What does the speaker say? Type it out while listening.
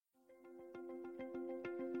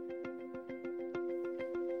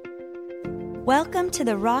Welcome to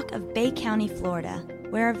the Rock of Bay County, Florida,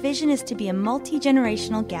 where our vision is to be a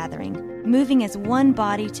multi-generational gathering, moving as one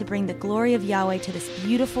body to bring the glory of Yahweh to this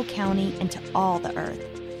beautiful county and to all the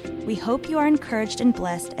earth. We hope you are encouraged and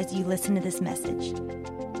blessed as you listen to this message.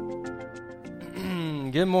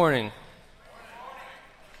 Good morning.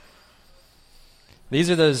 These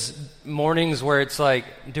are those mornings where it's like,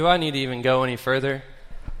 do I need to even go any further?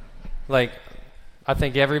 Like, I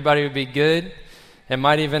think everybody would be good and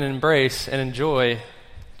might even embrace and enjoy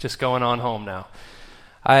just going on home now.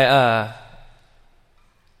 I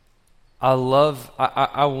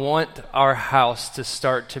want our house to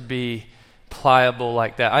start to be pliable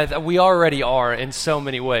like that. We already are in so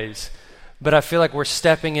many ways, but I feel like we're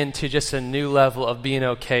stepping into just a new level of being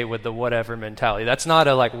okay with the whatever mentality. That's not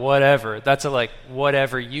a like whatever. That's a like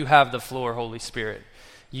whatever. You have the floor, Holy Spirit.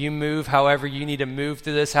 You move however you need to move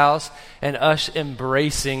through this house, and us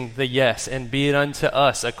embracing the yes and be it unto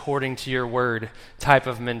us according to your word type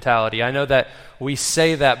of mentality. I know that we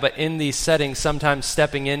say that, but in these settings, sometimes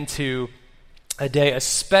stepping into a day,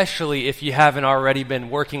 especially if you haven't already been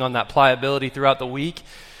working on that pliability throughout the week,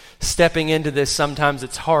 stepping into this, sometimes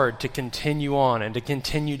it's hard to continue on and to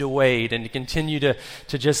continue to wait and to continue to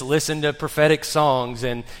just listen to prophetic songs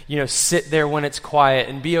and, sit there when it's quiet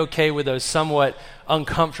and be okay with those somewhat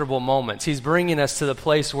uncomfortable moments. He's bringing us to the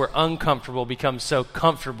place where uncomfortable becomes so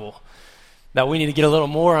comfortable that we need to get a little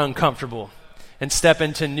more uncomfortable and step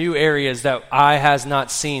into new areas that eye has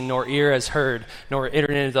not seen, nor ear has heard, nor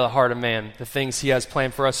entered into the heart of man, the things he has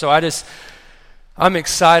planned for us. So I'm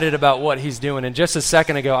excited about what he's doing. And just a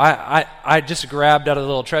second ago, I just grabbed out of the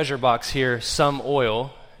little treasure box here some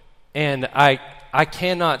oil, and I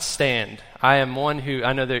cannot stand. I am one who,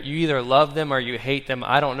 I know that you either love them or you hate them.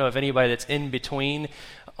 I don't know of anybody that's in between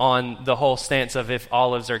on the whole stance of if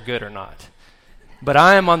olives are good or not. But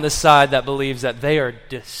I am on the side that believes that they are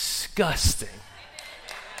disgusting.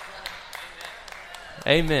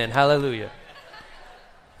 Amen. Hallelujah.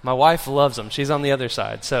 My wife loves them. She's on the other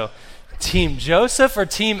side. So, Team Joseph or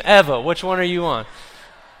Team Eva? Which one are you on?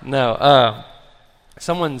 No.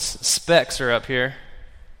 Someone's specs are up here.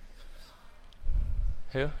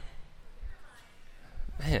 Who?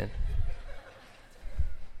 Man.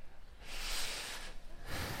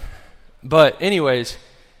 But anyways,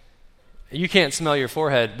 you can't smell your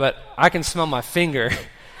forehead, but I can smell my finger.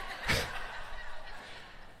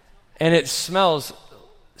 And it smells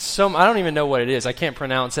I don't even know what it is. I can't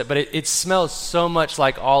pronounce it, but it smells so much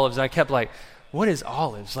like olives. And I kept like, what is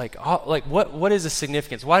olives? What is the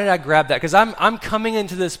significance? Why did I grab that? Because I'm coming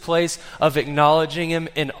into this place of acknowledging him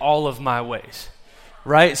in all of my ways,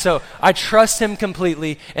 right? So I trust him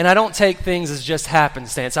completely, and I don't take things as just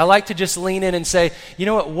happenstance. I like to just lean in and say, you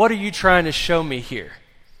know what are you trying to show me here?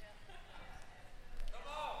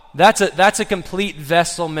 That's a complete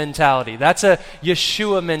vessel mentality. That's a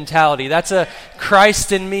Yeshua mentality. That's a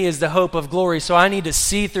Christ in me is the hope of glory. So I need to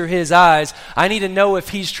see through his eyes. I need to know if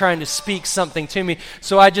he's trying to speak something to me.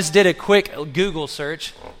 So I just did a quick Google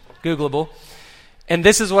search, Googleable. And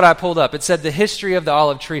this is what I pulled up. It said the history of the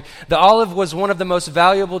olive tree. The olive was one of the most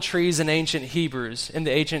valuable trees in the ancient Hebrews.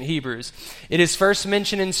 It is first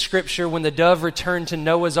mentioned in Scripture when the dove returned to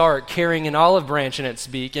Noah's ark carrying an olive branch in its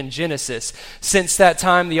beak in Genesis. Since that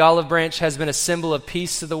time, the olive branch has been a symbol of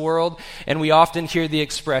peace to the world, and we often hear the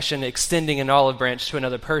expression extending an olive branch to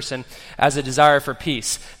another person as a desire for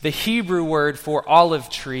peace. The Hebrew word for olive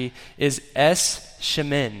tree is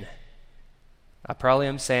shemen. I probably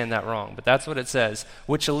am saying that wrong, but that's what it says,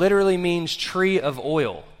 which literally means tree of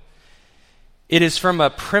oil. It is from a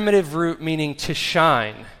primitive root meaning to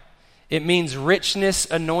shine. It means richness,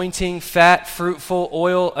 anointing, fat, fruitful,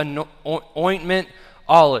 oil, ointment,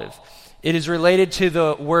 olive. It is related to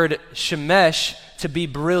the word shemesh, to be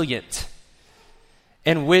brilliant,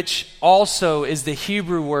 and which also is the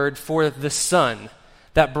Hebrew word for the sun,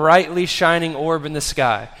 that brightly shining orb in the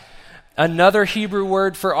sky. Another Hebrew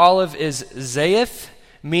word for olive is zayith,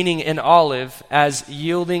 meaning an olive, as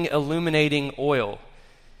yielding illuminating oil.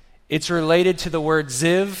 It's related to the word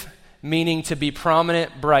ziv, meaning to be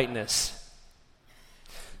prominent brightness.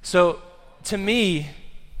 So, to me,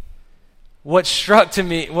 what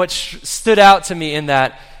stood out to me in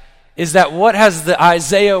that is that what has the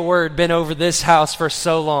Isaiah word been over this house for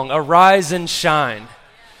so long? Arise and shine,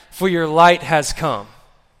 for your light has come.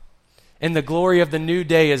 And the glory of the new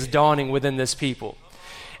day is dawning within this people.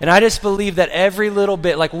 And I just believe that every little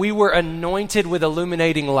bit, like we were anointed with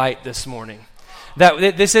illuminating light this morning.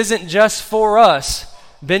 That this isn't just for us.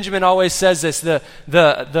 Benjamin always says this,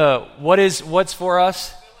 what's for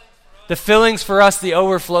us? The filling's for us, the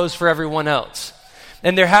overflow's for everyone else.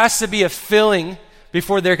 And there has to be a filling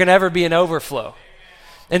before there can ever be an overflow.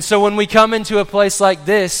 And so when we come into a place like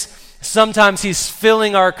this, sometimes he's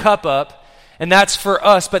filling our cup up, and that's for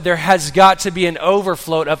us, but there has got to be an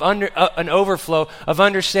overflow of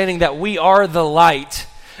understanding that we are the light,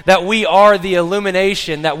 that we are the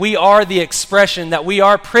illumination, that we are the expression, that we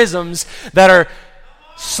are prisms that are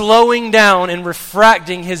slowing down and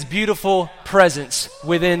refracting his beautiful presence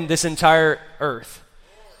within this entire earth.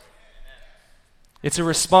 It's a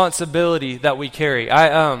responsibility that we carry.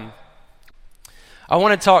 I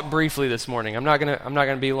want to talk briefly this morning. I'm not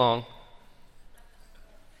gonna be long.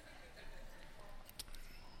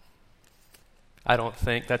 I don't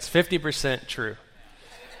think. That's 50% true.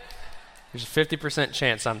 There's a 50%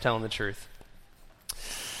 chance I'm telling the truth.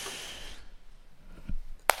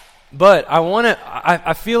 But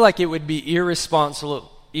I feel like it would be irresponsible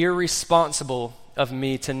of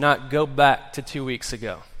me to not go back to 2 weeks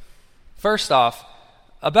ago. First off,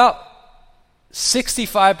 about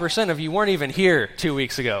 65% of you weren't even here 2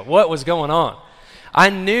 weeks ago. What was going on? I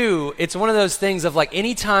knew it's one of those things of like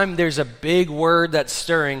anytime there's a big word that's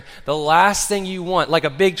stirring, the last thing you want, like a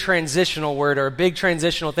big transitional word or a big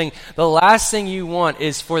transitional thing, the last thing you want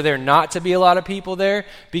is for there not to be a lot of people there,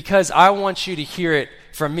 because I want you to hear it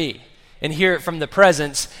from me and hear it from the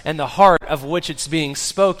presence and the heart of which it's being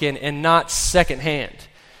spoken and not secondhand.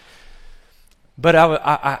 But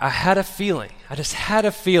I had a feeling. I just had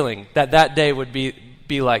a feeling that day would be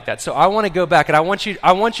like that. So I want to go back, and I want you,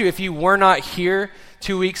 if you were not here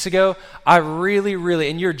 2 weeks ago, I really,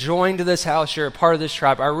 and you're joined to this house, you're a part of this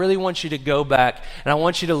tribe, I really want you to go back, and I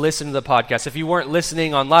want you to listen to the podcast. If you weren't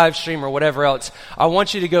listening on live stream or whatever else, I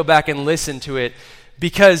want you to go back and listen to it,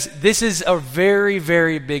 because this is a very,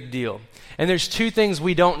 very big deal. And there's two things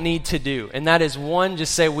we don't need to do, and that is, one,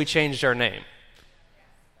 just say we changed our name.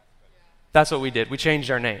 That's what we did. We changed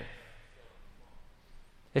our name.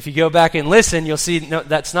 If you go back and listen, you'll see, no,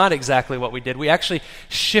 that's not exactly what we did. We actually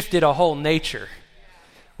shifted a whole nature.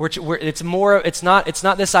 It's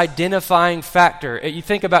not this identifying factor. You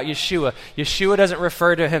think about Yeshua. Yeshua doesn't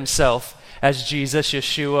refer to himself as Jesus,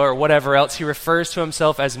 Yeshua, or whatever else. He refers to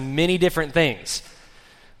himself as many different things,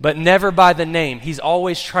 but never by the name. He's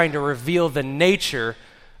always trying to reveal the nature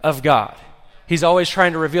of God. He's always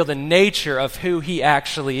trying to reveal the nature of who he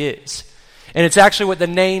actually is. And it's actually what the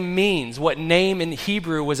name means. What name in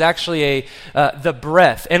Hebrew was actually the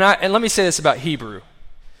breath. And let me say this about Hebrew.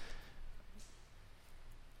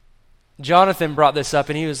 Jonathan brought this up,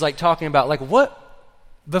 and he was like talking about like what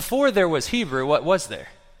before there was Hebrew, what was there?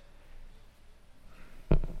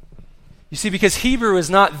 You see, because Hebrew is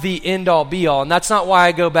not the end-all, be-all, and that's not why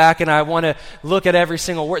I go back and I want to look at every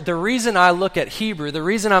single word. The reason I look at Hebrew, the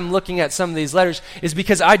reason I'm looking at some of these letters, is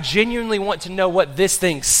because I genuinely want to know what this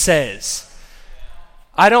thing says.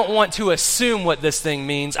 I don't want to assume what this thing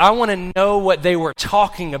means. I want to know what they were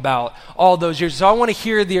talking about all those years. So I want to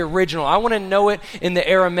hear the original. I want to know it in the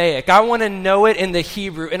Aramaic. I want to know it in the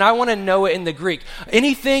Hebrew. And I want to know it in the Greek.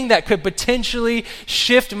 Anything that could potentially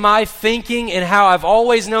shift my thinking and how I've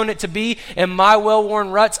always known it to be in my well-worn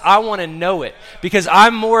ruts, I want to know it. Because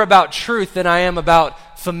I'm more about truth than I am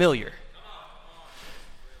about familiar.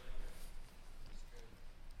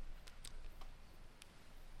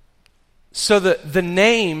 So the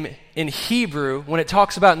name in Hebrew, when it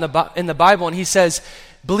talks about in the Bible, and he says,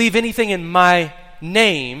 believe anything in my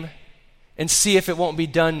name and see if it won't be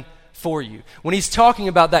done for you. When he's talking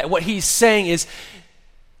about that, what he's saying is,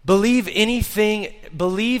 believe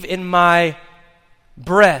in my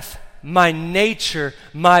breath, my nature,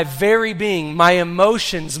 my very being, my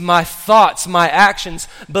emotions, my thoughts, my actions.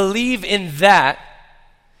 Believe in that.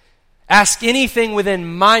 Ask anything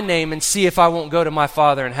within my name and see if I won't go to my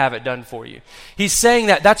Father and have it done for you. He's saying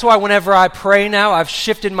that. That's why whenever I pray now, I've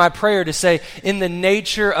shifted my prayer to say, in the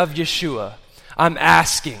nature of Yeshua, I'm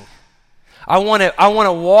asking. I want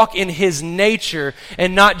to walk in his nature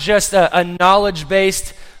and not just a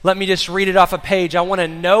knowledge-based, let me just read it off a page. I want to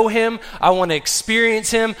know him. I want to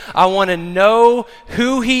experience him. I want to know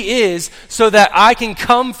who he is so that I can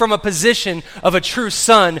come from a position of a true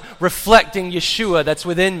son reflecting Yeshua that's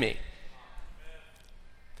within me.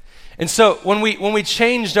 And so when we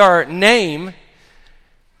changed our name,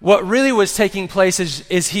 what really was taking place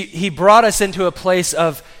is he brought us into a place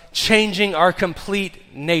of changing our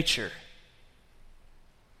complete nature.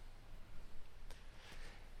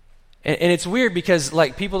 And it's weird because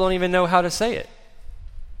like people don't even know how to say it,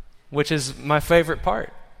 which is my favorite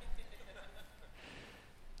part.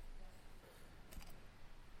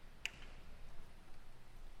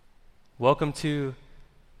 Welcome to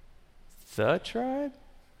the tribe?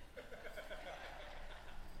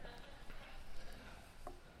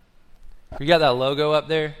 You got that logo up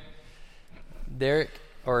there, Derek,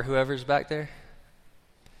 or whoever's back there?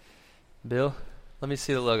 Bill, let me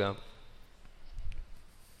see the logo.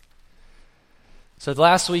 So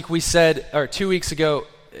last week we said, or 2 weeks ago,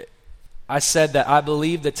 I said that I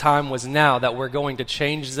believe the time was now that we're going to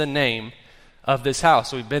change the name of this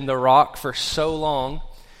house. We've been the Rock for so long,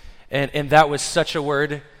 and that was such a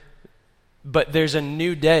word, but there's a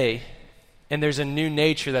new day, and there's a new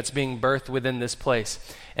nature that's being birthed within this place.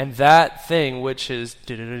 And that thing, which is...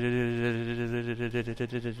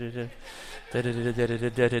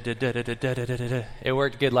 It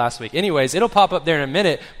worked good last week. Anyways, it'll pop up there in a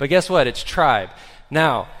minute, but guess what? It's tribe.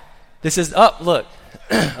 Now, this is up, look.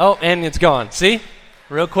 Oh, and it's gone. See?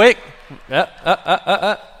 Real quick.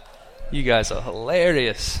 You guys are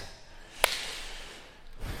hilarious.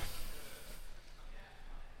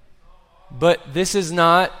 But this is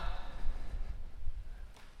not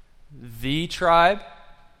the tribe.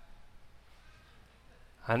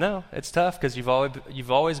 I know, it's tough because you've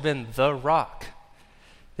always been the Rock.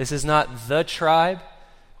 This is not the tribe,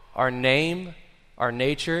 our name, our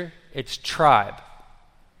nature, it's tribe.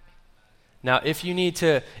 Now, if you need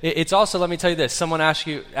to, it's also, let me tell you this, someone ask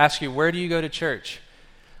you, where do you go to church?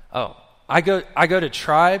 Oh, I go to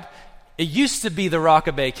tribe. It used to be the Rock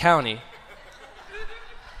of Bay County.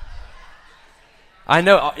 I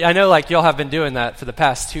know like y'all have been doing that for the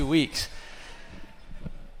past 2 weeks.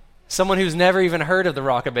 Someone who's never even heard of the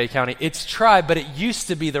Rock of Bay County. It's tribe, but it used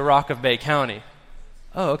to be the Rock of Bay County.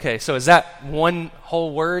 Oh, okay. So is that one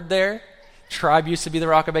whole word there? Tribe used to be the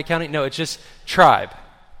Rock of Bay County? No, it's just tribe.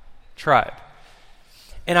 Tribe.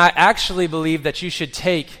 And I actually believe that you should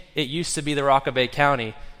take it used to be the Rock of Bay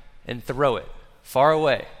County and throw it far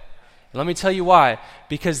away. And let me tell you why.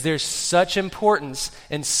 Because there's such importance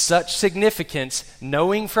and such significance,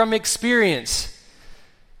 knowing from experience,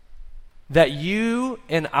 that you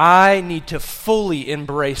and I need to fully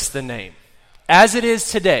embrace the name. As it is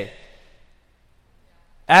today.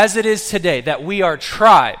 As it is today, that we are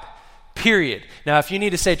tribe, period. Now, if you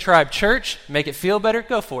need to say tribe church, make it feel better,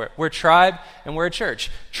 go for it. We're tribe and we're a church.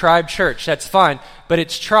 Tribe church, that's fine. But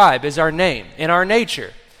it's tribe is our name and our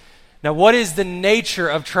nature. Now, what is the nature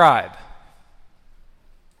of tribe?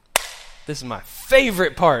 This is my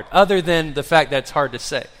favorite part, other than the fact that it's hard to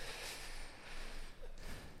say.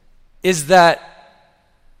 Is that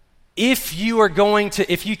if you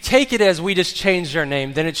take it as we just changed our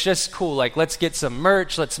name, then it's just cool. Like, let's get some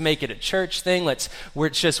merch, let's make it a church thing, where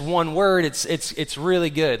it's just one word, it's really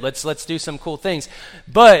good. Let's do some cool things.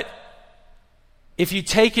 But if you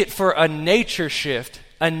take it for a nature shift,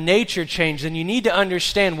 a nature change, then you need to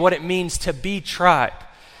understand what it means to be tribe.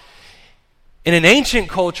 And in ancient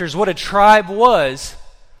cultures, what a tribe was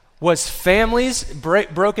families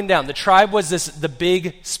broken down. The tribe was the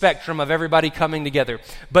big spectrum of everybody coming together.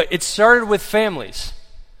 But it started with families,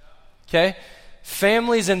 okay?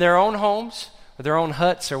 Families in their own homes, or their own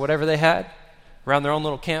huts, or whatever they had, around their own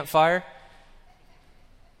little campfire.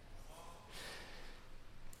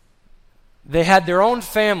 They had their own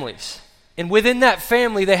families. And within that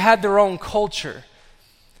family, they had their own culture.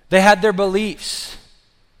 They had their beliefs.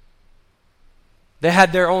 They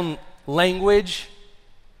had their own language.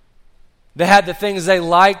 They had the things they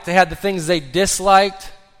liked. They had the things they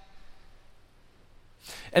disliked.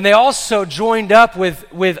 And they also joined up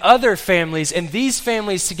with other families, and these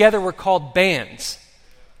families together were called bands.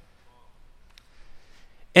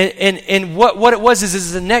 And what it was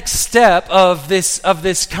is the next step of this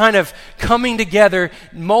kind of coming together,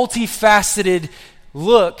 multifaceted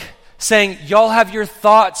look, saying, y'all have your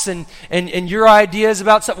thoughts and your ideas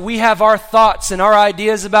about stuff. We have our thoughts and our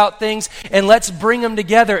ideas about things, and let's bring them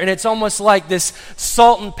together. And it's almost like this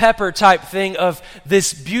salt and pepper type thing of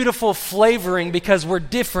this beautiful flavoring, because we're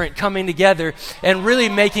different coming together and really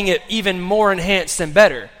making it even more enhanced and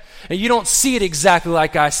better. And you don't see it exactly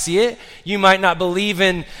like I see it. You might not believe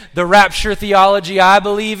in the rapture theology I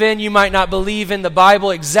believe in. You might not believe in the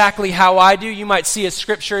Bible exactly how I do. You might see a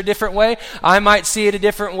scripture a different way. I might see it a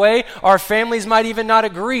different way. Our families might even not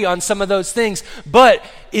agree on some of those things. But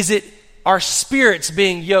is it our spirits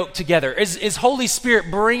being yoked together? Is Holy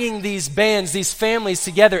Spirit bringing these bands, these families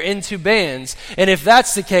together into bands? And if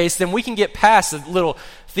that's the case, then we can get past the little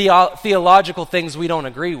theological things we don't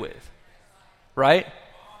agree with. Right?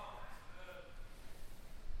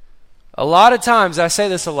 A lot of times, I say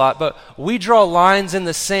this a lot, but we draw lines in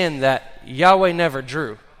the sand that Yahweh never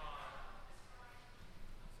drew.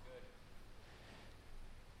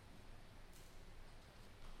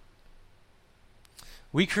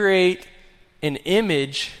 We create an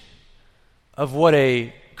image of what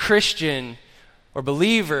a Christian or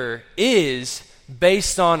believer is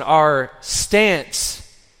based on our stance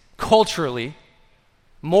culturally,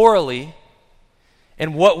 morally,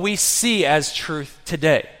 and what we see as truth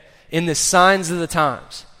today. in the signs of the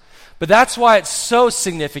times. But that's why it's so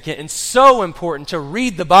significant and so important to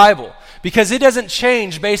read the Bible, because it doesn't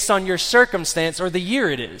change based on your circumstance or the year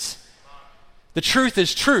it is. The truth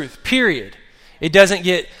is truth, period. It doesn't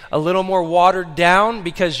get a little more watered down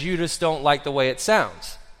because you just don't like the way it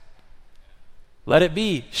sounds. Let it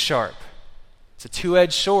be sharp. It's a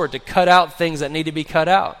two-edged sword to cut out things that need to be cut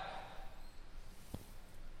out.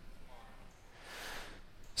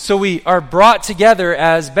 So we are brought together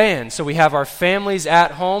as bands. So we have our families at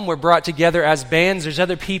home. We're brought together as bands. There's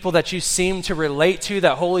other people that you seem to relate to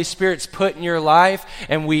that Holy Spirit's put in your life,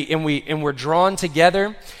 and we're drawn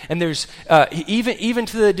together. And there's even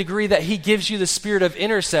to the degree that He gives you the spirit of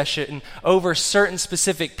intercession over certain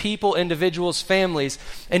specific people, individuals, families,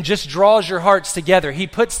 and just draws your hearts together. He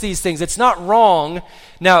puts these things. It's not wrong.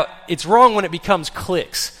 Now, it's wrong when it becomes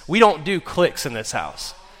cliques. We don't do cliques in this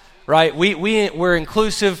house. Right? We're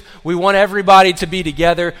inclusive. We want everybody to be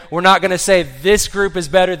together. We're not going to say this group is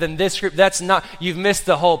better than this group. That's not, you've missed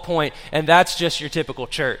the whole point, and that's just your typical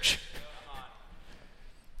church.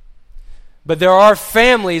 But there are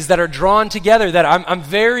families that are drawn together that I'm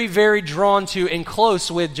very, very drawn to and close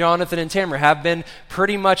with Jonathan and Tamara, have been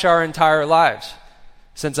pretty much our entire lives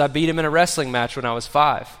since I beat him in a wrestling match when I was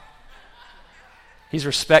 5. He's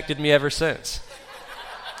respected me ever since.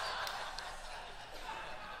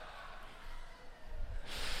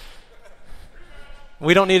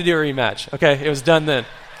 We don't need to do a rematch. Okay, it was done then.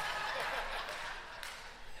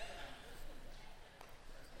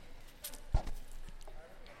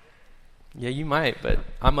 Yeah, you might, but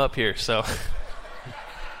I'm up here, so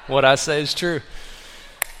what I say is true.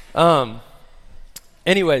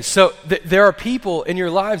 Anyways, so there are people in your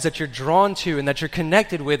lives that you're drawn to and that you're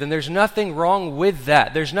connected with, and there's nothing wrong with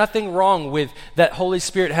that. There's nothing wrong with that Holy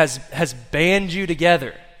Spirit has banded you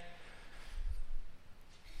together.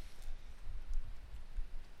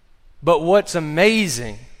 But what's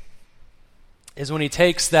amazing is when He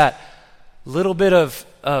takes that little bit of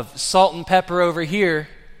salt and pepper over here,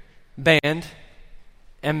 band,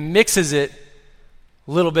 and mixes it,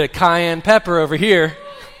 a little bit of cayenne pepper over here,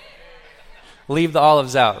 leave the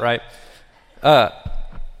olives out, right? And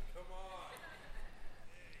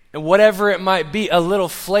whatever it might be, a little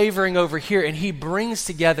flavoring over here, and He brings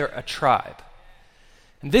together a tribe.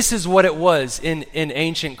 And this is what it was in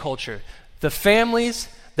ancient culture. The families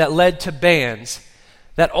that led to bands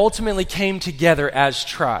that ultimately came together as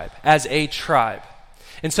a tribe.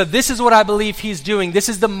 And so this is what I believe He's doing. This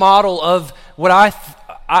is the model of what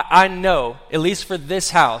I know, at least for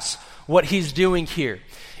this house, what He's doing here,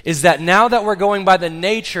 is that now that we're going by the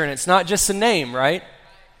nature, and it's not just a name, right?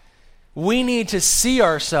 We need to see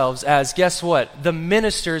ourselves as, guess what? The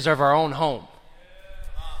ministers of our own home.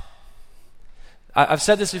 I've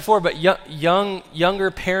said this before, but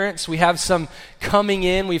younger parents, we have some coming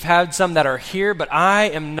in, we've had some that are here, but I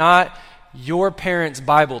am not your parents'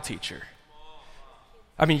 Bible teacher.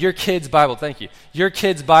 I mean, your kid's Bible, thank you. Your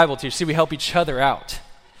kid's Bible teacher. See, we help each other out.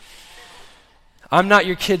 I'm not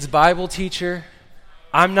your kid's Bible teacher.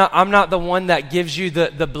 I'm not the one that gives you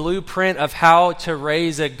the blueprint of how to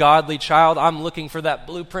raise a godly child. I'm looking for that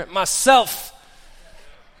blueprint myself.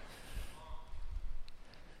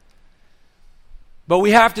 But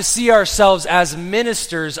we have to see ourselves as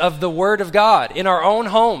ministers of the Word of God in our own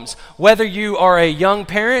homes. Whether you are a young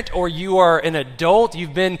parent or you are an adult,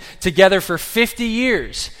 you've been together for 50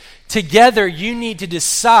 years. Together, you need to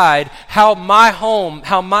decide how my home,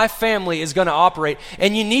 how my family is going to operate.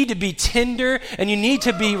 And you need to be tender, and you need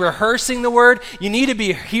to be rehearsing the Word. You need to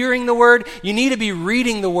be hearing the Word. You need to be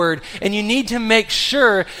reading the Word. And you need to make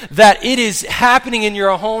sure that it is happening in your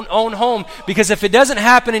own home. Because if it doesn't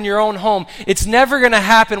happen in your own home, it's never going to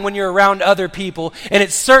happen when you're around other people. And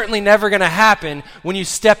it's certainly never going to happen when you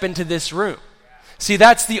step into this room. See,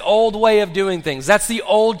 that's the old way of doing things. That's the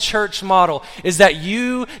old church model, is that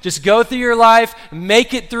you just go through your life,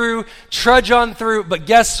 make it through, trudge on through, but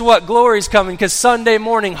guess what? Glory's coming, because Sunday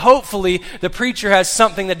morning, hopefully, the preacher has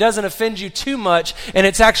something that doesn't offend you too much, and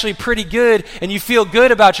it's actually pretty good, and you feel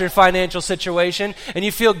good about your financial situation, and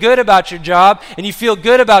you feel good about your job, and you feel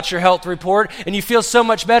good about your health report, and you feel so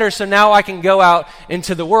much better, so now I can go out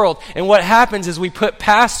into the world. And what happens is we put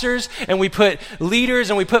pastors, and we put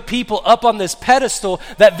leaders, and we put people up on this pedestal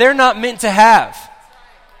that they're not meant to have.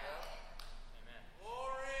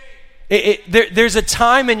 There's a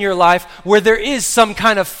time in your life where there is some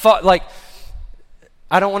kind of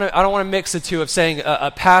I don't want to mix the two of saying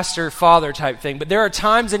a pastor father type thing, but there are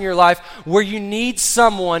times in your life where you need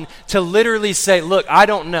someone to literally say, "Look, I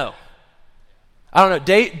don't know."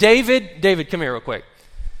 David, come here real quick.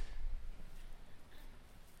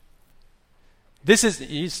 This is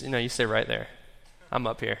you stay right there. I'm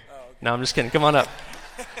up here. No, I'm just kidding. Come on up.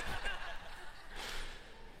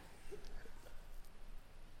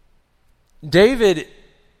 David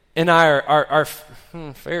and I are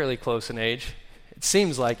fairly close in age. It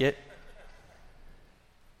seems like it.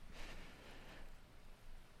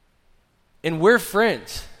 And we're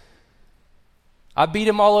friends. I beat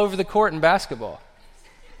him all over the court in basketball.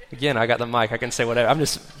 Again, I got the mic. I can say whatever. I'm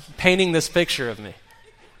just painting this picture of me.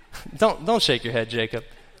 Don't shake your head, Jacob.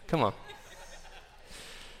 Come on.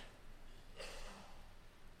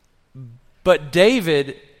 But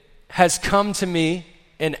David has come to me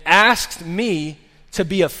and asked me to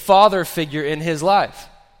be a father figure in his life.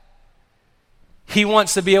 He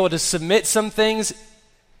wants to be able to submit some things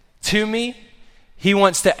to me. He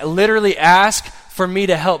wants to literally ask for me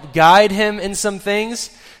to help guide him in some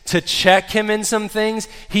things, to check him in some things.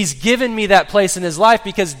 He's given me that place in his life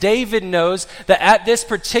because David knows that at this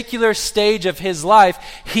particular stage of his life,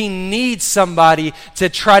 he needs somebody to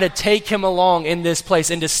try to take him along in this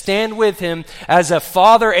place and to stand with him as a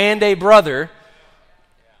father and a brother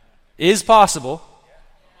is possible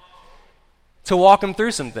to walk him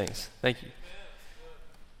through some things. Thank you.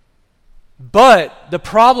 But the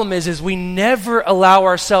problem is we never allow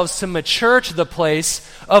ourselves to mature to the place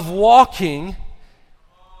of walking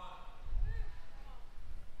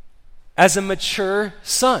as a mature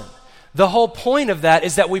son. The whole point of that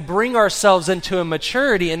is that we bring ourselves into a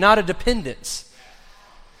maturity and not a dependence.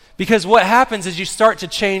 Because what happens is you start to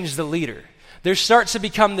change the leader. There starts to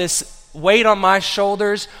become this weight on my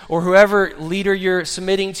shoulders, or whoever leader you're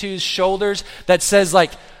submitting to's shoulders, that says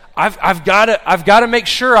like, I've got to make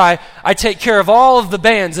sure I take care of all of the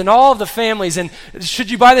bands and all of the families. And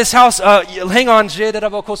should you buy this house? Hang on.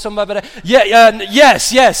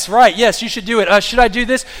 Yes, right. Yes, you should do it. Should I do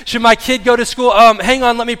this? Should my kid go to school? Hang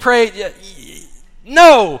on, let me pray.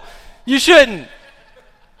 No, you shouldn't.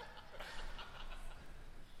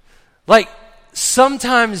 Like,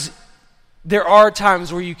 sometimes there are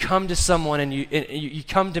times where you come to someone and you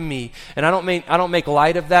come to me, and I don't make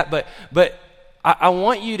light of that, but I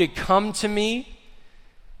want you to come to me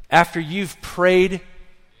after you've prayed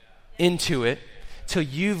into it, till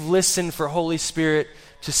you've listened for Holy Spirit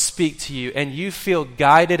to speak to you, and you feel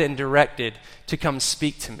guided and directed to come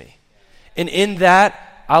speak to me. And in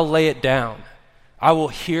that, I'll lay it down. I will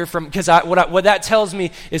hear from, because what that tells me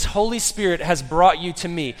is Holy Spirit has brought you to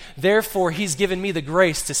me. Therefore, he's given me the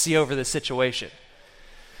grace to see over the situation.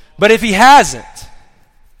 But if he hasn't,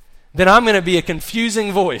 then I'm going to be a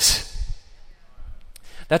confusing voice.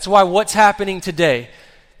 That's why what's happening today,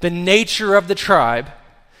 the nature of the tribe,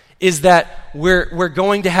 is that we're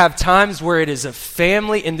going to have times where it is a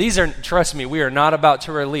family, and these are, trust me, we are not about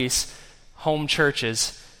to release home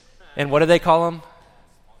churches. And what do they call them?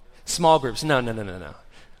 Small groups. No.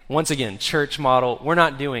 Once again, church model, we're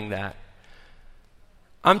not doing that.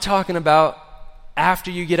 I'm talking about after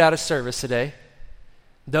you get out of service today,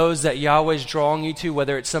 those that Yahweh's drawing you to,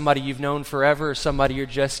 whether it's somebody you've known forever or somebody you're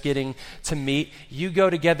just getting to meet, you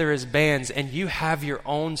go together as bands and you have your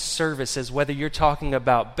own services, whether you're talking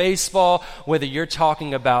about baseball, whether you're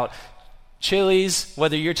talking about Chili's,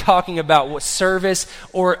 whether you're talking about what service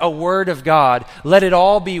or a word of God. Let it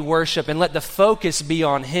all be worship, and let the focus be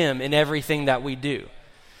on him in everything that we do.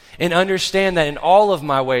 And understand that in all of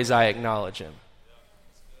my ways I acknowledge him.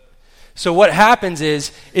 So what happens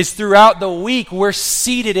is throughout the week, we're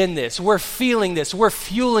seated in this. We're feeling this. We're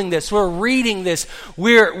fueling this. We're reading this.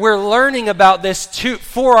 We're learning about this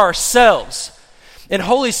for ourselves. And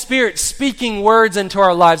Holy Spirit speaking words into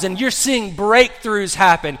our lives. And you're seeing breakthroughs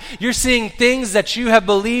happen. You're seeing things that you have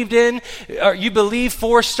believed in, or you believe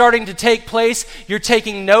for, starting to take place. You're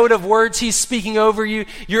taking note of words he's speaking over you.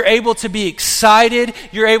 You're able to be excited.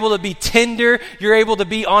 You're able to be tender. You're able to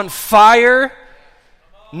be on fire.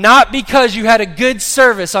 Not because you had a good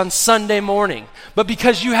service on Sunday morning, but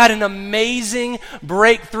because you had an amazing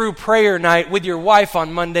breakthrough prayer night with your wife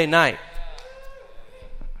on Monday night.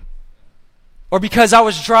 Or because I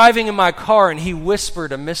was driving in my car and he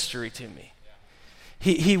whispered a mystery to me.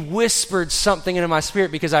 He whispered something into my spirit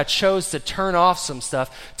because I chose to turn off some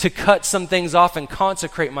stuff, to cut some things off and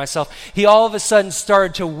consecrate myself. He all of a sudden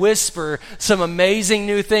started to whisper some amazing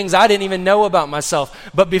new things I didn't even know about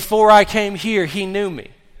myself. But before I came here, he knew me.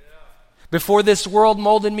 Before this world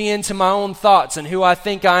molded me into my own thoughts and who I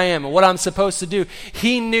think I am and what I'm supposed to do,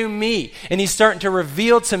 he knew me. And he's starting to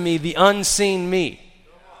reveal to me the unseen me.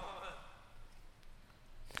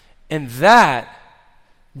 And that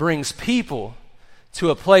brings people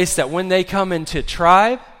to a place that when they come into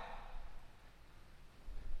tribe,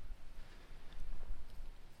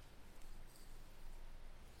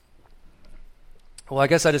 well, I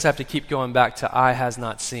guess I just have to keep going back to eye has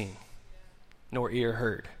not seen, nor ear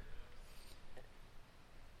heard.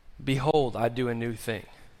 Behold, I do a new thing.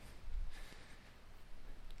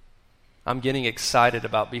 I'm getting excited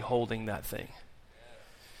about beholding that thing.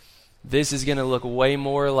 This is going to look way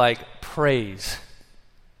more like praise,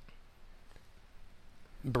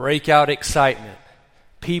 breakout excitement,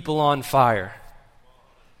 people on fire,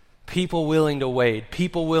 people willing to wade,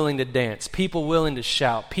 people willing to dance, people willing to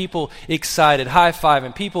shout, people excited,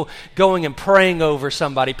 high-fiving, people going and praying over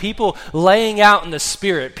somebody, people laying out in the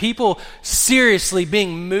Spirit, people seriously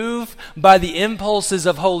being moved by the impulses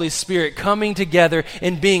of Holy Spirit, coming together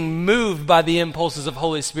and being moved by the impulses of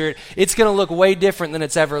Holy Spirit. It's going to look way different than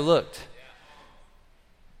it's ever looked.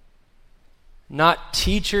 Not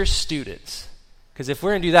teacher students. Because if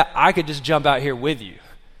we're going to do that, I could just jump out here with you.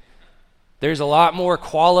 There's a lot more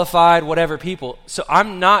qualified, whatever people. So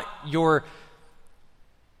I'm not the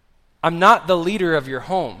leader of your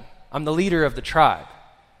home. I'm the leader of the tribe,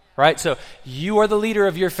 right? So you are the leader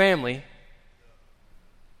of your family.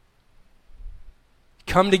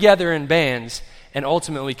 Come together in bands and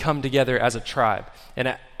ultimately come together as a tribe.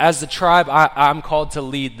 And as the tribe, I'm called to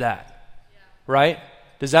lead that, right?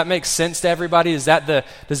 Does that make sense to everybody? Does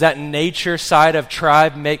that nature side of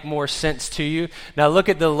tribe make more sense to you? Now look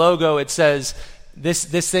at the logo. It says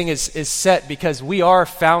this thing is set because we are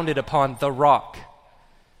founded upon the rock.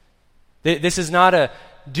 This is not a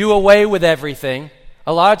do away with everything.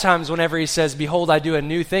 A lot of times whenever he says, behold, I do a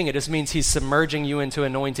new thing, it just means he's submerging you into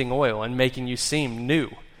anointing oil and making you seem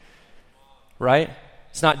new, right?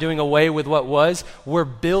 It's not doing away with what was. We're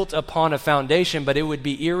built upon a foundation, but it would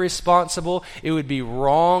be irresponsible, it would be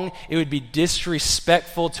wrong, it would be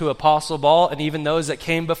disrespectful to Apostle Paul and even those that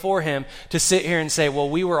came before him to sit here and say, well,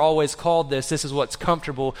 we were always called this is what's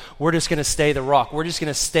comfortable, we're just going to stay the rock, we're just going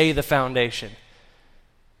to stay the foundation.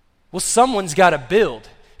 Well, someone's got to build.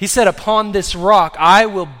 He said, upon this rock, I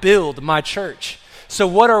will build my church. So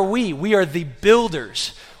what are we? We are the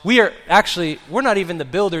builders. We're not even the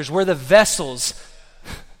builders, we're the vessels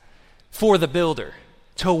for the builder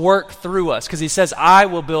to work through us, because he says, I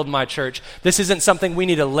will build my church. This isn't something we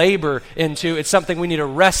need to labor into. It's something we need to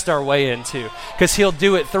rest our way into, because he'll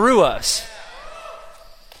do it through us.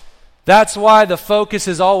 That's why the focus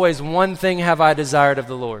is always, one thing have I desired of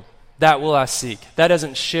the Lord, that will I seek. That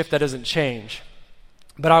doesn't shift, that doesn't change.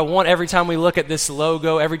 But I want every time we look at this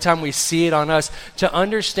logo, every time we see it on us, to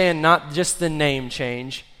understand not just the name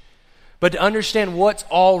change, but to understand what's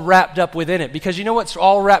all wrapped up within it. Because you know what's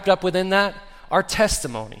all wrapped up within that? Our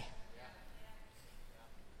testimony.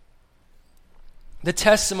 The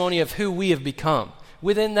testimony of who we have become.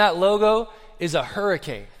 Within that logo is a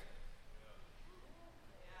hurricane.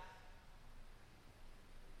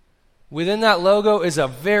 Within that logo is a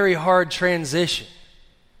very hard transition.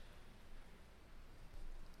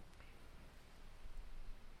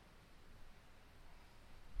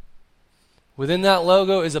 Within that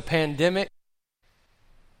logo is a pandemic.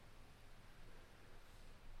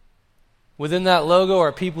 Within that logo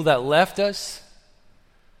are people that left us.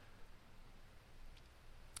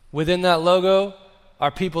 Within that logo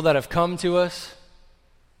are people that have come to us.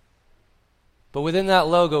 But within that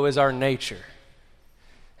logo is our nature.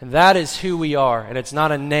 And that is who we are. And it's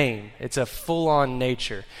not a name. It's a full-on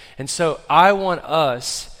nature. And so I want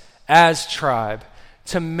us as tribe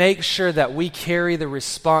to make sure that we carry the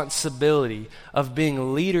responsibility of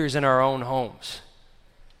being leaders in our own homes.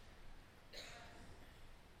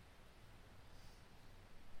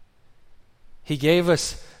 He gave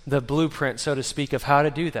us the blueprint, so to speak, of how to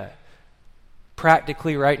do that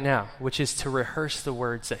practically right now, which is to rehearse the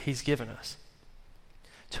words that he's given us.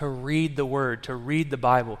 To read the word, to read the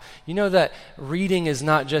Bible. You know that reading is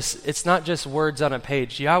not just words on a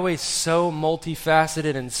page. Yahweh's so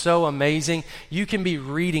multifaceted and so amazing. You can be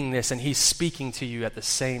reading this and he's speaking to you at the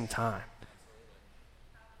same time.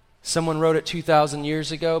 Someone wrote it 2,000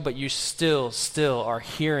 years ago, but you still are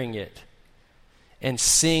hearing it and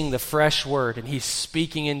seeing the fresh word, and he's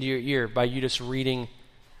speaking into your ear by you just reading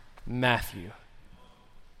Matthew.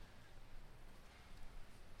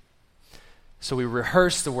 So we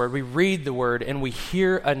rehearse the word, we read the word, and we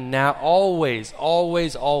hear a now, always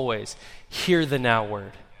hear the now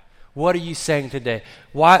word. What are you saying today?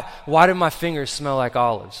 Why do my fingers smell like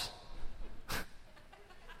olives?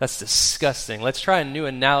 That's disgusting. Let's try a new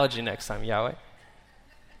analogy next time, Yahweh.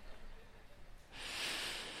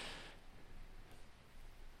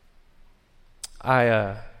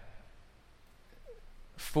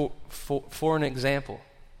 For an example,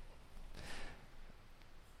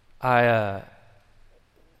 I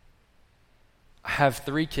have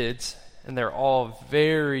 3 kids, and they're all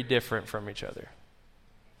very different from each other.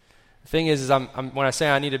 The thing is I'm when I say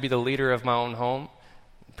I need to be the leader of my own home,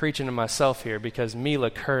 I'm preaching to myself here, because Mila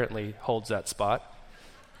currently holds that spot.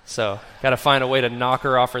 So got to find a way to knock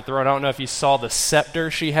her off her throne. I don't know if you saw the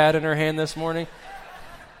scepter she had in her hand this morning.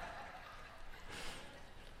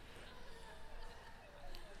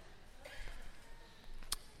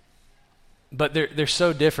 But they're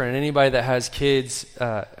so different. Anybody that has kids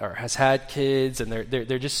or has had kids, and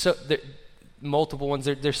they're just so multiple ones.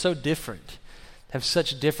 They're so different. Have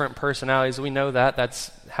such different personalities. We know that.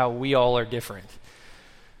 That's how we all are different.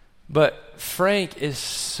 But Frank is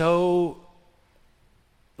so.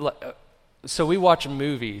 So we watch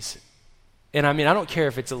movies, and I mean, I don't care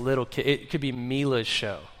if it's a little kid. It could be Mila's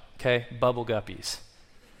show. Okay, Bubble Guppies.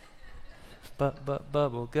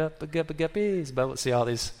 Bubble guppies. Bubble. See all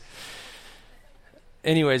these.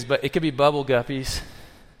 Anyways, but it could be Bubble Guppies,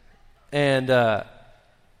 and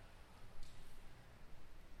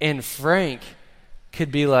Frank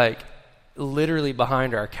could be like literally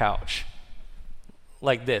behind our couch,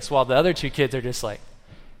 like this, while the other two kids are just like,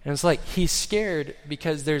 and it's like he's scared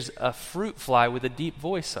because there's a fruit fly with a deep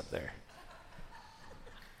voice up there.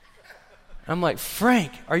 I'm like,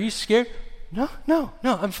 Frank, are you scared? No,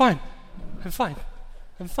 I'm fine.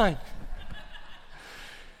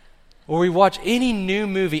 Or we watch any new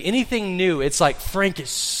movie, anything new, it's like Frank is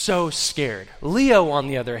so scared. Leo, on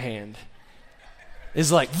the other hand,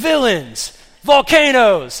 is like villains,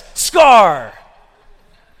 volcanoes, Scar.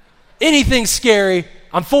 Anything scary,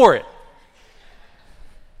 I'm for it.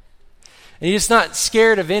 And he's just not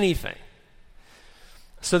scared of anything.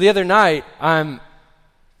 So the other night, I'm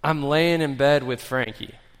laying in bed with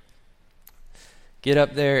Frankie. Get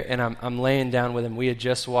up there, and I'm laying down with him. We had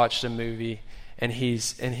just watched a movie. And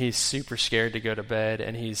he's super scared to go to bed,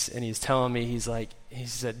 and he's telling me, he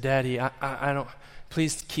said, Daddy, I don't,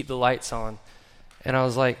 please keep the lights on. And I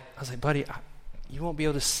was like, buddy, you won't be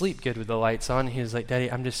able to sleep good with the lights on. And he was like,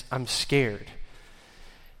 Daddy, I'm scared.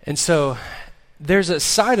 And so there's a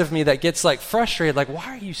side of me that gets like frustrated, like, why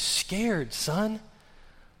are you scared, son?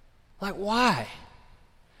 Like, why?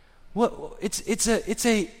 What? It's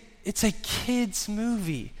a kid's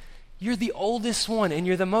movie. You're the oldest one, and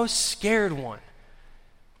you're the most scared one.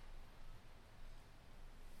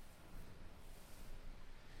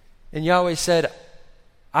 And Yahweh said,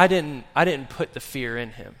 I didn't put the fear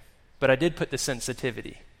in him, but I did put the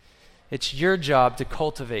sensitivity. It's your job to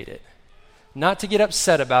cultivate it. Not to get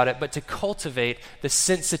upset about it, but to cultivate the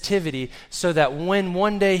sensitivity so that when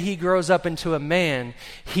one day he grows up into a man,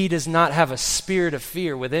 he does not have a spirit of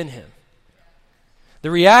fear within him. The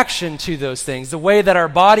reaction to those things, the way that our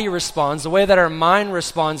body responds, the way that our mind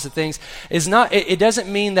responds to things is not, it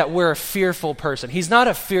doesn't mean that we're a fearful person. He's not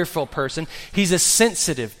a fearful person. He's a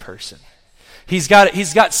sensitive person. He's got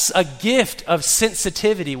a gift of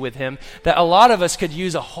sensitivity with him that a lot of us could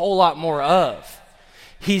use a whole lot more of.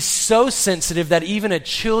 He's so sensitive that even a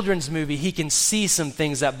children's movie, he can see some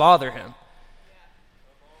things that bother him.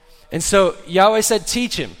 And so Yahweh said,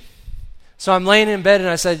 teach him. So I'm laying in bed and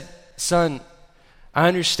I said, son, I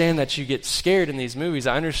understand that you get scared in these movies.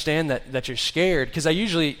 I understand that you're scared because I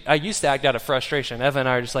used to act out of frustration. Evan and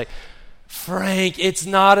I are just like, Frank, it's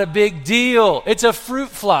not a big deal. It's a fruit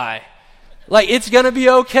fly. Like, it's going to be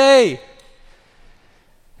okay.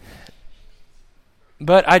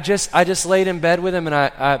 But I just laid in bed with him and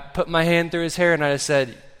I put my hand through his hair and I just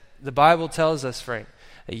said, the Bible tells us, Frank,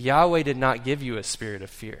 that Yahweh did not give you a spirit of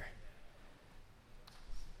fear.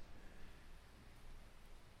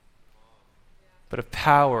 But of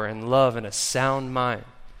power and love and a sound mind.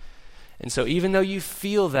 And so even though you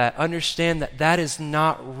feel that, understand that that is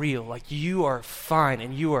not real. Like, you are fine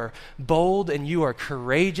and you are bold and you are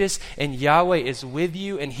courageous and Yahweh is with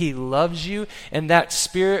you and he loves you, and that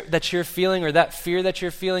spirit that you're feeling or that fear that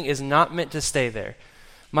you're feeling is not meant to stay there.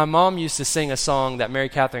 My mom used to sing a song that Mary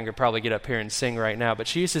Catherine could probably get up here and sing right now, but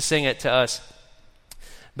she used to sing it to us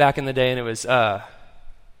back in the day, and it was...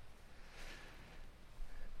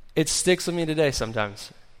 It sticks with me today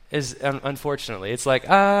sometimes, unfortunately. It's like,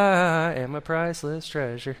 I am a priceless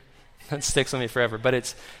treasure. That sticks with me forever. But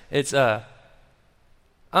it's I'm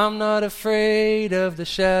not afraid of the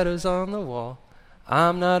shadows on the wall.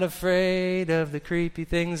 I'm not afraid of the creepy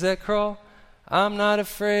things that crawl. I'm not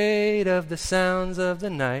afraid of the sounds of the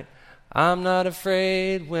night. I'm not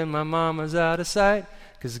afraid when my mama's out of sight.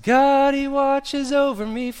 'Cause God, he watches over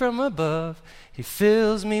me from above. He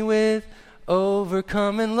fills me with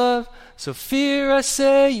overcoming love. So fear, I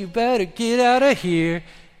say, you better get out of here.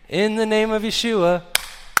 In the name of Yeshua,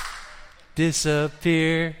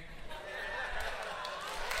 disappear.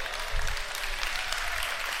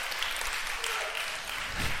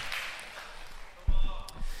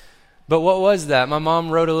 But what was that? My mom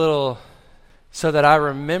wrote a little so that I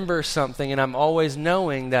remember something, and I'm always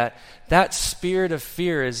knowing that that spirit of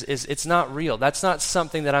fear is it's not real. That's not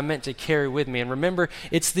something that I'm meant to carry with me. And remember,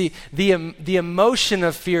 it's the emotion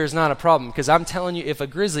of fear is not a problem, because I'm telling you, if a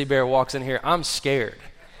grizzly bear walks in here, I'm scared.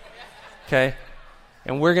 Okay?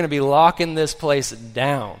 And we're going to be locking this place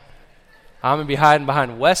down. I'm going to be hiding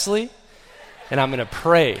behind Wesley, and I'm going to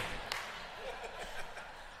pray.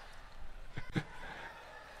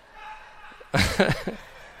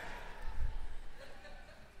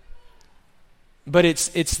 But it's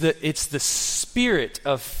the spirit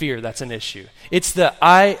of fear that's an issue. It's the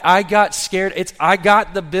I got scared. It's I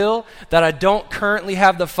got the bill that I don't currently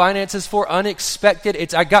have the finances for, unexpected.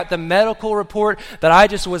 It's I got the medical report that I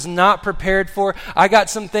just was not prepared for. I got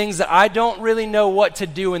some things that I don't really know what to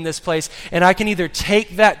do in this place, and I can either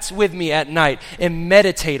take that with me at night and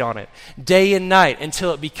meditate on it day and night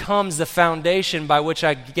until it becomes the foundation by which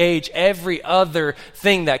I gauge every other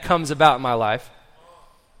thing that comes about in my life.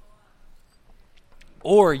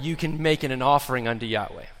 Or you can make it an offering unto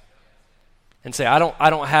Yahweh and say, I don't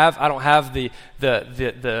have the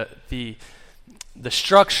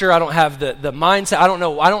structure, I don't have the mindset, I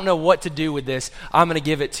don't know what to do with this. I'm going to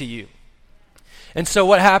give it to you. And so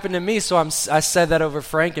what happened to me? So I said that over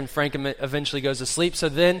Frank, and Frank eventually goes to sleep. So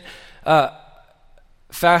then,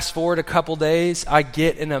 fast forward a couple days, I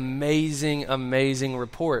get an amazing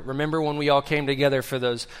report. Remember when we all came together for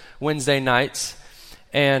those Wednesday nights?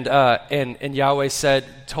 And Yahweh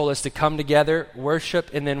told us to come together,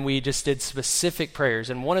 worship, and then we just did specific prayers.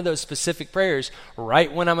 And one of those specific prayers,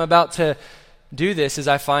 right when I'm about to do this, is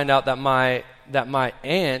I find out that my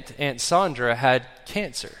Aunt Sandra, had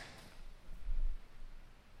cancer.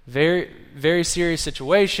 Very, very serious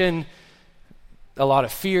situation. A lot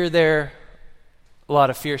of fear there. A lot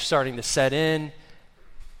of fear starting to set in.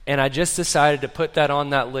 And I just decided to put that on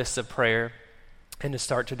that list of prayer, and to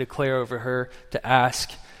start to declare over her, to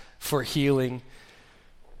ask for healing.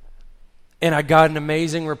 And I got an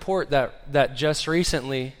amazing report that just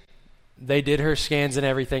recently they did her scans and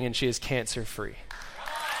everything, and she is cancer-free.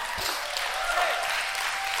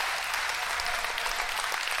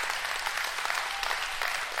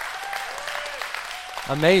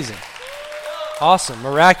 Amazing. Awesome.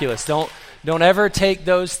 Miraculous. Don't ever take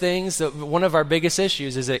those things. One of our biggest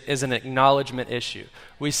issues is an acknowledgement issue.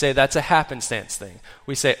 We say that's a happenstance thing.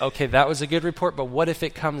 We say, okay, that was a good report, but what if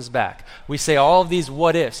it comes back? We say all of these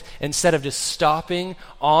what ifs instead of just stopping,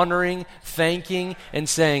 honoring, thanking, and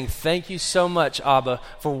saying, thank you so much, Abba,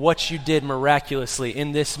 for what you did miraculously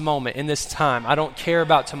in this moment, in this time. I don't care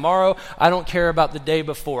about tomorrow. I don't care about the day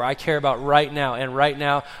before. I care about right now. And right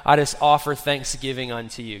now, I just offer thanksgiving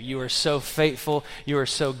unto you. You are so faithful. You are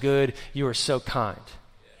so good. You are so kind.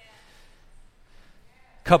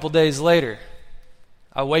 A couple days later,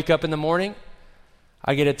 I wake up in the morning,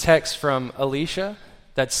 I get a text from Alicia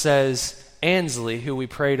that says Ansley, who we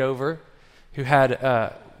prayed over, who had,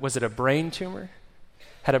 was it a brain tumor?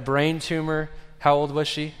 Had a brain tumor. How old was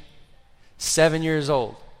she? 7 years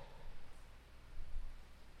old.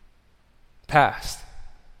 Passed.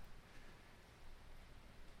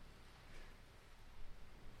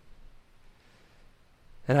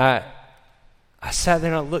 And I sat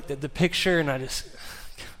there and I looked at the picture, and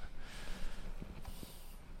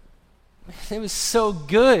it was so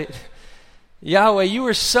good. Yahweh, you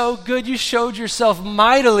were so good. You showed yourself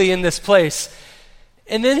mightily in this place.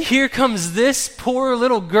 And then here comes this poor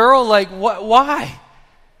little girl, like, what? Why?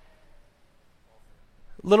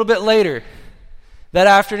 A little bit later, that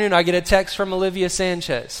afternoon, I get a text from Olivia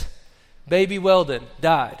Sanchez. Baby Weldon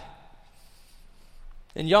died.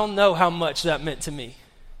 And y'all know how much that meant to me.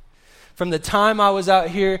 From the time I was out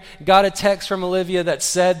here, got a text from Olivia that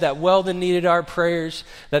said that Weldon needed our prayers,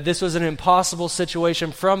 that this was an impossible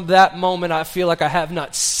situation. From that moment, I feel like I have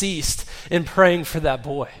not ceased in praying for that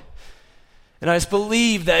boy. And I just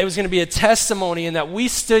believed that it was going to be a testimony, and that we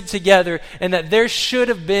stood together, and that there should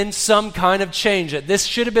have been some kind of change, that this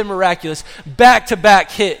should have been miraculous.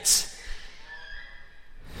 Back-to-back hits.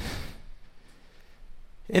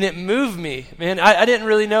 And it moved me, man. I didn't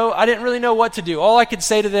really know what to do. All I could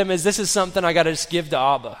say to them is, this is something I got to just give to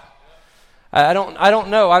Abba. I don't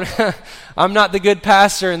know. I'm not the good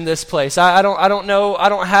pastor in this place. I don't know. I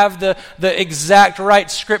don't have the exact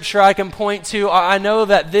right scripture I can point to. I know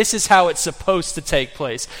that this is how it's supposed to take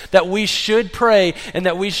place. That we should pray, and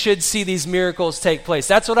that we should see these miracles take place.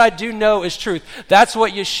 That's what I do know is truth. That's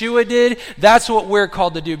what Yeshua did. That's what we're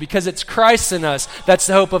called to do, because it's Christ in us. That's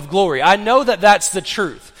the hope of glory. I know that that's the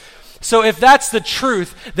truth. So if that's the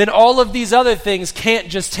truth, then all of these other things can't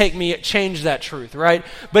just change that truth, right?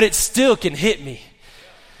 But it still can hit me.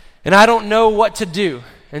 And I don't know what to do.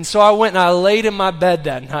 And so I went and I laid in my bed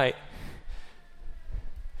that night.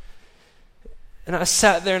 And I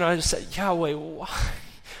sat there and I just said, Yahweh, why?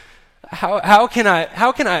 How can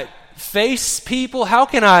I face people? How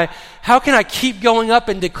can I keep going up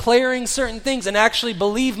and declaring certain things and actually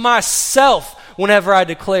believe myself whenever I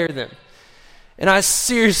declare them? And I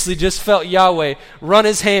seriously just felt Yahweh run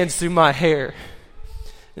his hands through my hair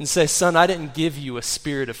and say, son, I didn't give you a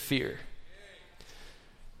spirit of fear.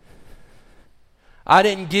 I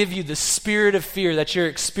didn't give you the spirit of fear that you're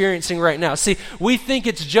experiencing right now. See, we think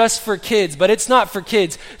it's just for kids, but it's not for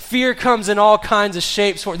kids. Fear comes in all kinds of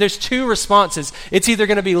shapes. There's two responses. It's either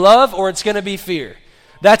going to be love or it's going to be fear.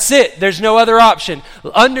 That's it. There's no other option.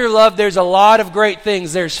 Under love, there's a lot of great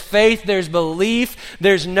things. There's faith, there's belief,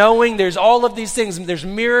 there's knowing, there's all of these things. There's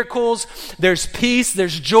miracles, there's peace,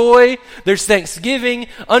 there's joy, there's thanksgiving.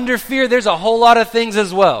 Under fear, there's a whole lot of things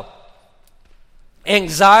as well.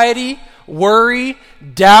 Anxiety, worry,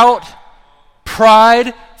 doubt,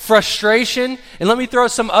 pride, frustration, and let me throw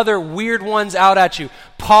some other weird ones out at you.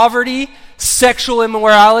 Poverty, sexual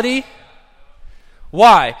immorality.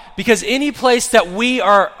 Why? Because any place that we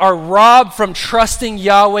are robbed from trusting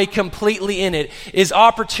Yahweh completely in it is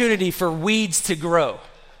opportunity for weeds to grow.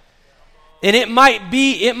 And it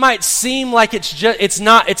might seem like it's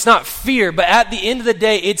not fear, but at the end of the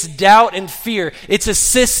day, it's doubt and fear. It's a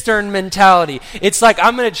cistern mentality. It's like,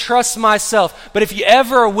 I'm going to trust myself. But if you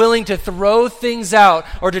ever are willing to throw things out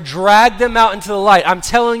or to drag them out into the light, I'm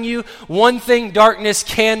telling you, one thing darkness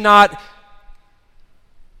cannot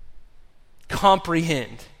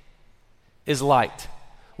comprehend is light.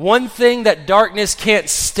 One thing that darkness can't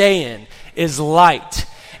stay in is light.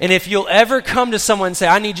 And if you'll ever come to someone and say,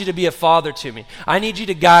 I need you to be a father to me. I need you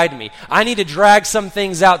to guide me. I need to drag some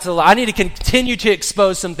things out to the light. I need to continue to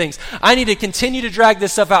expose some things. I need to continue to drag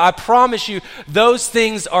this stuff out. I promise you, those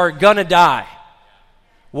things are gonna die.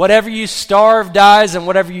 Whatever you starve dies and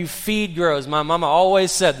whatever you feed grows. My mama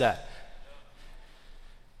always said that.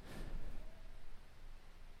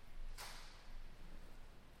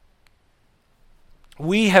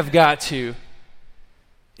 We have got to,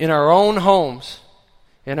 in our own homes,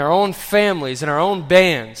 in our own families, in our own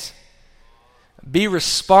bands, be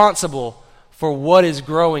responsible for what is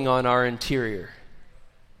growing on our interior.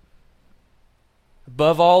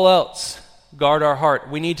 Above all else, guard our heart.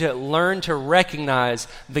 We need to learn to recognize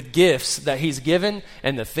the gifts that he's given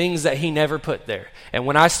and the things that he never put there. And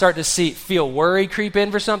when I start to feel worry creep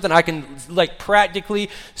in for something, I can practically,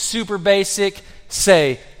 super basic,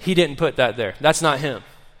 say, he didn't put that there. That's not him.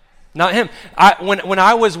 Not him. When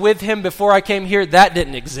I was with him before I came here, that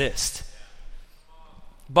didn't exist.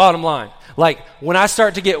 Bottom line. When I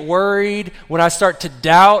start to get worried, when I start to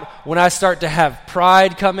doubt, when I start to have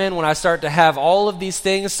pride come in, when I start to have all of these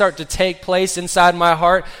things start to take place inside my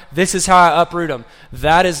heart, this is how I uproot them.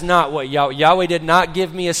 That is not what Yahweh did not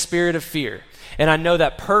give me a spirit of fear. And I know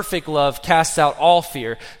that perfect love casts out all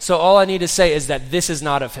fear. So all I need to say is that this is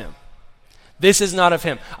not of him. This is not of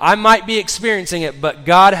him. I might be experiencing it, but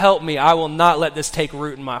God help me, I will not let this take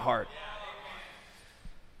root in my heart.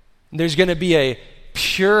 There's going to be a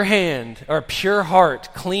pure hand or pure heart,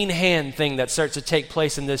 clean hand thing that starts to take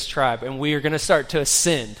place in this tribe, and we are going to start to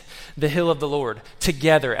ascend the hill of the Lord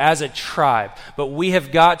together as a tribe. But we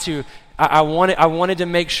have got to, I wanted to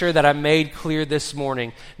make sure that I made clear this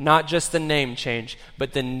morning, not just the name change,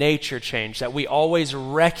 but the nature change, that we always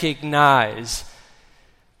recognize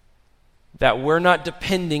that we're not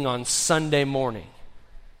depending on Sunday morning.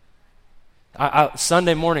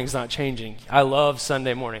 Sunday morning's not changing. I love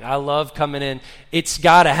Sunday morning. I love coming in. It's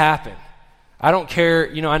got to happen. I don't care.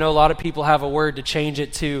 I know a lot of people have a word to change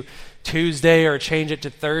it to Tuesday or change it to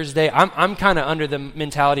Thursday. I'm kind of under the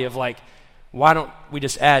mentality of why don't we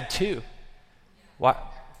just add 2? Why?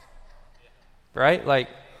 Right?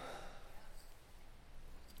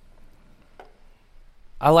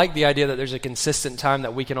 I like the idea that there's a consistent time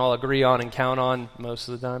that we can all agree on and count on most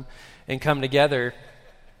of the time and come together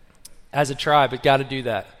as a tribe. We've got to do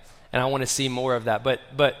that. And I want to see more of that. But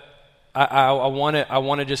I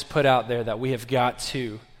want to just put out there that we have got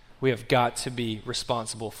to be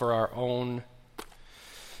responsible for our own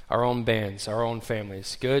bands, our own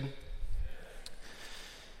families. Good?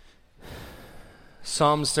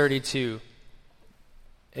 Psalms 32.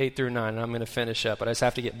 8 through 9, and I'm going to finish up, but I just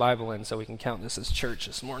have to get Bible in so we can count this as church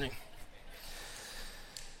this morning.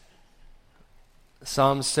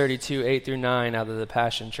 Psalms 32, 8 through 9 out of the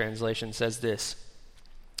Passion Translation says this: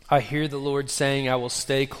 I hear the Lord saying, I will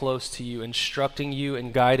stay close to you, instructing you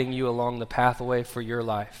and guiding you along the pathway for your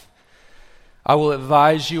life. I will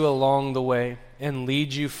advise you along the way and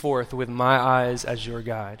lead you forth with my eyes as your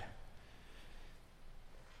guide.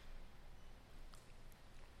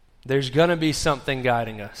 There's going to be something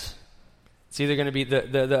guiding us. It's either going to be,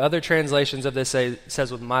 the other translations of this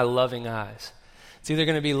says with my loving eyes. It's either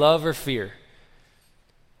going to be love or fear.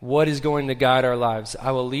 What is going to guide our lives?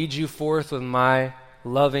 I will lead you forth with my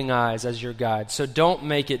loving eyes as your guide. So don't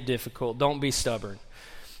make it difficult. Don't be stubborn.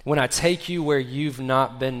 When I take you where you've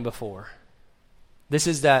not been before. This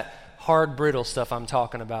is that hard, brittle stuff I'm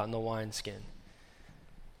talking about in the wineskin.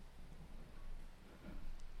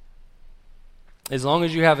 As long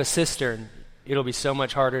as you have a cistern, it'll be so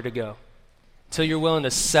much harder to go. Until you're willing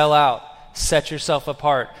to sell out, set yourself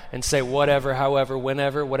apart, and say whatever, however,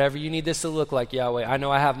 whenever, whatever you need this to look like, Yahweh. I know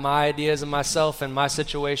I have my ideas of myself and my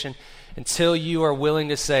situation. Until you are willing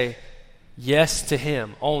to say yes to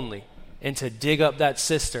him only, and to dig up that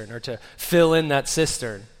cistern or to fill in that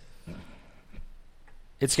cistern,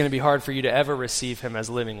 it's going to be hard for you to ever receive him as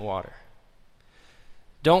living water.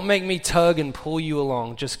 Don't make me tug and pull you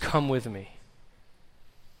along. Just come with me.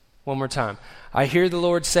 One more time. I hear the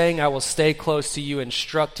Lord saying, I will stay close to you,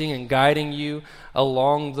 instructing and guiding you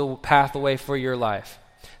along the pathway for your life.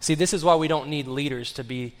 See, this is why we don't need leaders to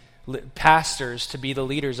be, pastors to be the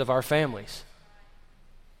leaders of our families.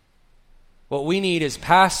 What we need is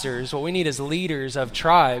pastors, what we need is leaders of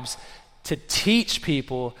tribes to teach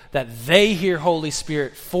people that they hear Holy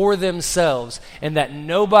Spirit for themselves and that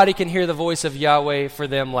nobody can hear the voice of Yahweh for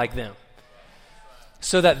them like them.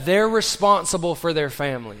 So that they're responsible for their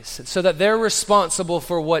families, so that they're responsible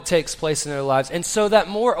for what takes place in their lives, and so that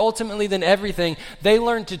more ultimately than everything, they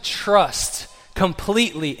learn to trust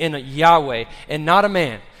completely in a Yahweh and not a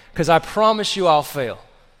man, because I promise you I'll fail.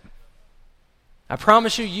 I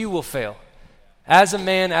promise you, you will fail. As a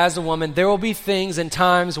man, as a woman, there will be things and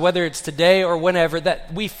times, whether it's today or whenever,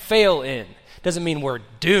 that we fail in. Doesn't mean we're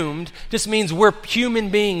doomed, just means we're human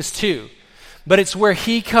beings too. But it's where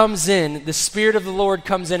he comes in, the Spirit of the Lord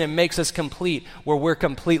comes in and makes us complete, where we're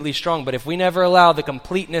completely strong. But if we never allow the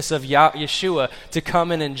completeness of Yeshua to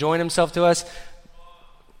come in and join himself to us,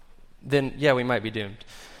 then yeah, we might be doomed.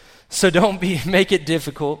 So don't make it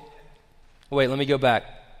difficult. Wait, let me go back.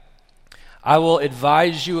 I will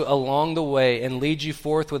advise you along the way and lead you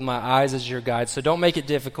forth with my eyes as your guide. So don't make it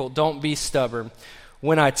difficult. Don't be stubborn.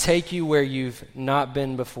 When I take you where you've not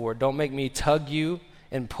been before, don't make me tug you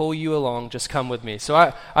and pull you along, just come with me. So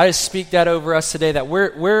I just speak that over us today, that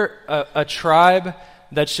we're a tribe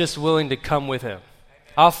that's just willing to come with him.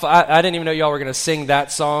 I didn't even know y'all were going to sing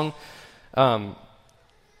that song.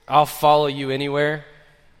 I'll follow you anywhere.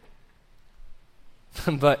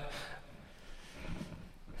 But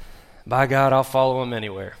by God, I'll follow him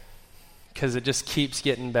anywhere. Because it just keeps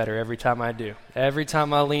getting better every time I do. Every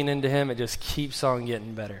time I lean into him, it just keeps on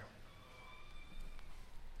getting better.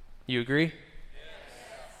 You agree?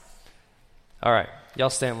 All right,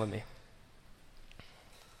 y'all stand with me.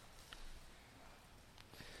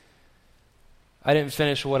 I didn't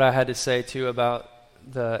finish what I had to say, too, about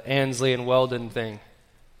the Ansley and Weldon thing.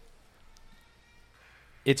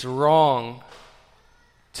 It's wrong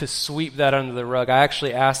to sweep that under the rug. I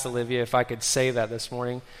actually asked Olivia if I could say that this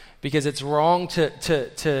morning, because it's wrong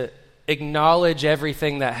to acknowledge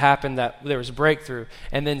everything that happened, that there was breakthrough,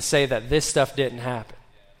 and then say that this stuff didn't happen.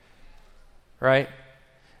 Right?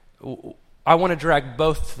 I want to drag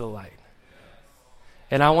both to the light.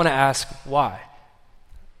 And I want to ask why.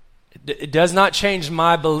 It does not change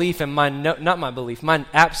my belief and my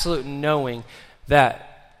absolute knowing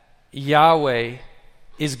that Yahweh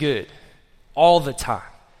is good all the time.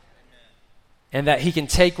 And that he can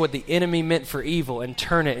take what the enemy meant for evil and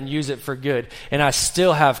turn it and use it for good. And I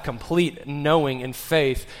still have complete knowing and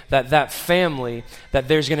faith that that family, that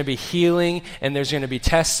there's going to be healing and there's going to be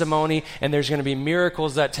testimony and there's going to be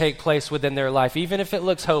miracles that take place within their life. Even if it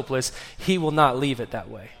looks hopeless, he will not leave it that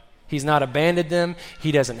way. He's not abandoned them.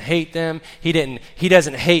 He doesn't hate them. He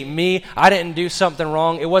doesn't hate me. I didn't do something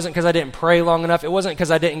wrong. It wasn't because I didn't pray long enough. It wasn't because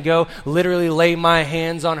I didn't go literally lay my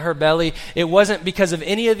hands on her belly. It wasn't because of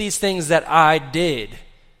any of these things that I did.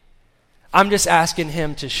 I'm just asking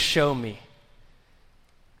him to show me.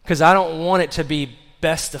 Because I don't want it to be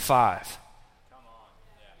best of 5.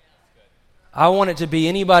 I want it to be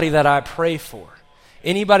anybody that I pray for.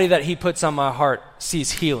 Anybody that he puts on my heart sees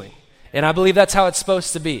healing. And I believe that's how it's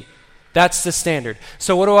supposed to be. That's the standard.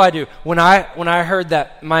 So what do? When I heard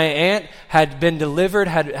that my aunt had been delivered,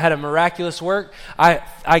 had a miraculous work, I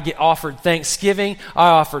offered thanksgiving, I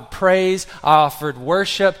offered praise, I offered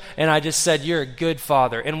worship, and I just said, you're a good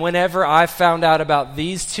father. And whenever I found out about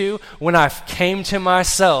these two, when I came to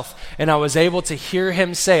myself and I was able to hear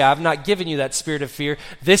him say, I've not given you that spirit of fear,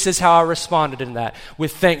 this is how I responded in that.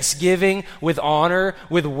 With thanksgiving, with honor,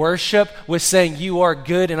 with worship, with saying you are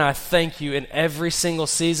good and I thank you in every single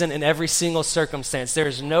season, in every every single circumstance. There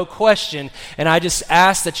is no question, and I just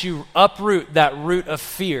ask that you uproot that root of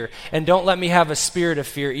fear, and don't let me have a spirit of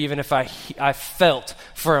fear, even if I felt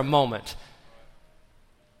for a moment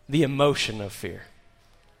the emotion of fear.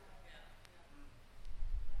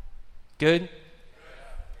 Good?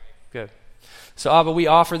 Good. So Abba, we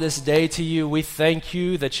offer this day to you. We thank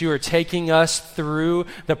you that you are taking us through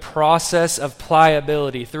the process of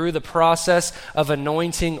pliability, through the process of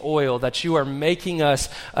anointing oil, that you are making us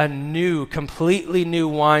a new, completely new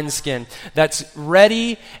wineskin that's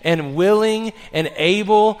ready and willing and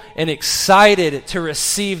able and excited to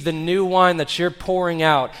receive the new wine that you're pouring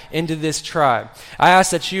out into this tribe. I ask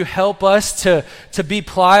that you help us to be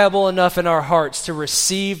pliable enough in our hearts to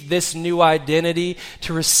receive this new identity,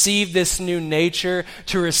 to receive this new nature,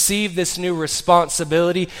 to receive this new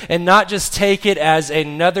responsibility, and not just take it as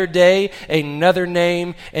another day, another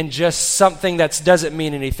name, and just something that doesn't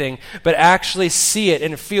mean anything, but actually see it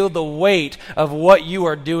and feel the weight of what you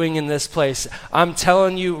are doing in this place. I'm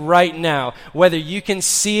telling you right now, whether you can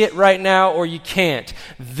see it right now or you can't,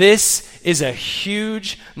 this is a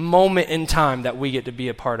huge moment in time that we get to be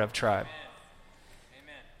a part of, tribe.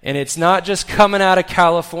 Amen. And it's not just coming out of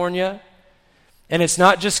California. And it's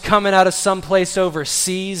not just coming out of someplace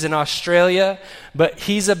overseas in Australia, but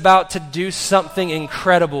he's about to do something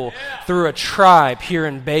incredible through a tribe here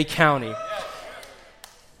in Bay County.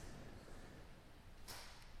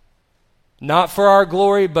 Not for our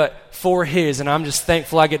glory, but for his, and I'm just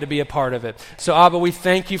thankful I get to be a part of it. So Abba, we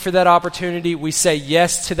thank you for that opportunity. We say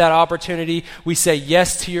yes to that opportunity. We say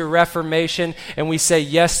yes to your reformation, and we say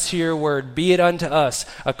yes to your word. Be it unto us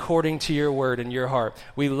according to your word and your heart.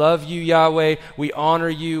 We love you, Yahweh. We honor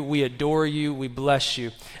you. We adore you. We bless you.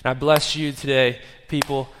 And I bless you today,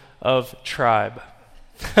 people of tribe.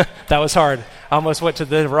 That was hard. I almost went to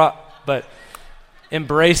the rock, but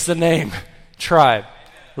embrace the name, tribe.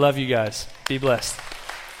 Love you guys. Be blessed.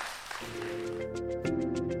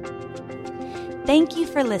 Thank you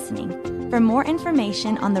for listening. For more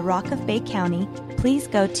information on the Rock of Bay County, please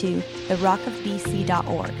go to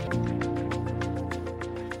therockofbc.org.